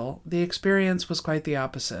Crystal, the experience was quite the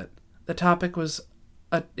opposite. The topic was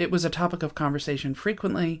a topic of conversation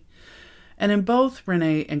frequently, and in both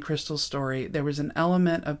Renee and Crystal's story, there was an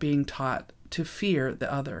element of being taught to fear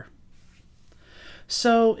the other.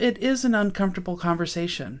 So it is an uncomfortable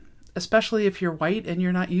conversation, especially if you're white and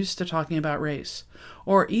you're not used to talking about race,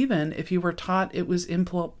 or even if you were taught it was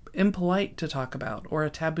impolite to talk about or a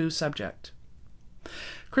taboo subject.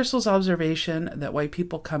 Crystal's observation that white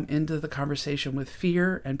people come into the conversation with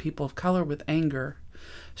fear and people of color with anger,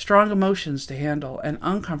 strong emotions to handle, and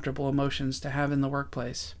uncomfortable emotions to have in the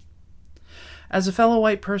workplace. As a fellow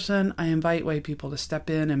white person, I invite white people to step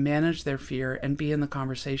in and manage their fear and be in the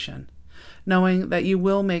conversation, knowing that you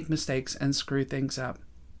will make mistakes and screw things up.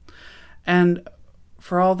 And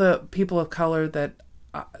for all the people of color that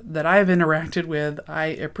I've interacted with, I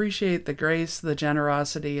appreciate the grace, the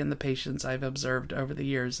generosity, and the patience I've observed over the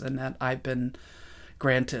years and that I've been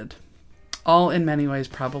granted. All in many ways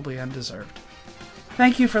probably undeserved.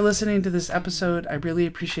 Thank you for listening to this episode. I really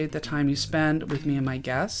appreciate the time you spend with me and my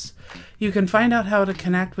guests. You can find out how to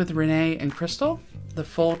connect with Renee and Crystal, the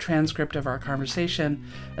full transcript of our conversation,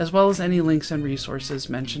 as well as any links and resources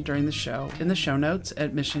mentioned during the show in the show notes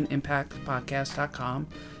at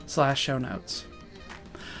missionimpactpodcast.com/show notes.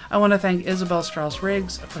 I want to thank Isabel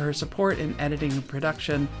Strauss-Riggs for her support in editing and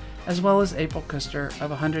production, as well as April Kuster of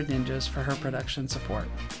 100 Ninjas for her production support.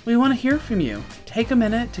 We want to hear from you. Take a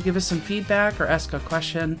minute to give us some feedback or ask a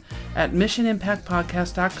question at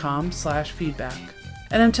missionimpactpodcast.com/feedback.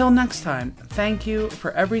 And until next time, thank you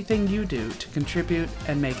for everything you do to contribute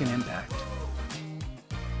and make an impact.